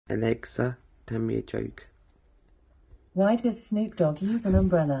Alexa, tell me a joke. Why does Snoop Dogg use an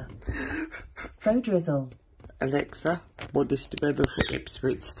umbrella? Faux drizzle. Alexa, what is the weather for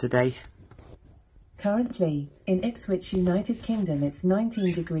Ipswich today? Currently, in Ipswich, United Kingdom, it's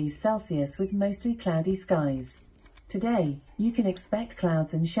 19 degrees Celsius with mostly cloudy skies. Today, you can expect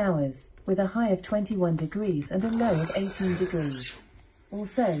clouds and showers, with a high of 21 degrees and a low of 18 degrees.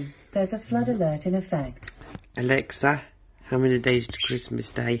 Also, there's a flood alert in effect. Alexa, how many days to Christmas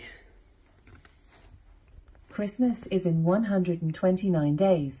Day? Christmas is in 129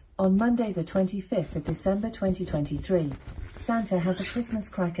 days, on Monday the 25th of December 2023. Santa has a Christmas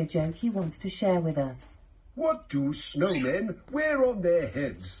cracker joke he wants to share with us. What do snowmen wear on their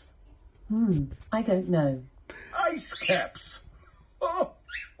heads? I don't know. Ice caps! Oh,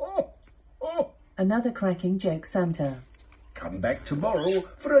 oh, oh! Another cracking joke, Santa. Come back tomorrow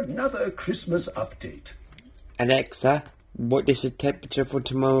for another Christmas update. Alexa, what is the temperature for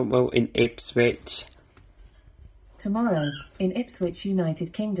tomorrow in Ipswich? Tomorrow, in Ipswich,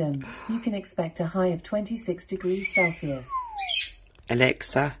 United Kingdom, you can expect a high of 26 degrees Celsius.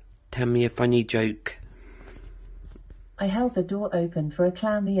 Alexa, tell me a funny joke. I held the door open for a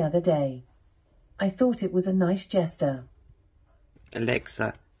clown the other day. I thought it was a nice gesture.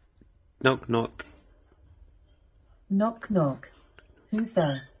 Alexa, knock knock. Knock knock. Who's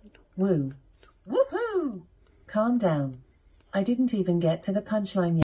there? Woo. Woohoo! Calm down. I didn't even get to the punchline yet.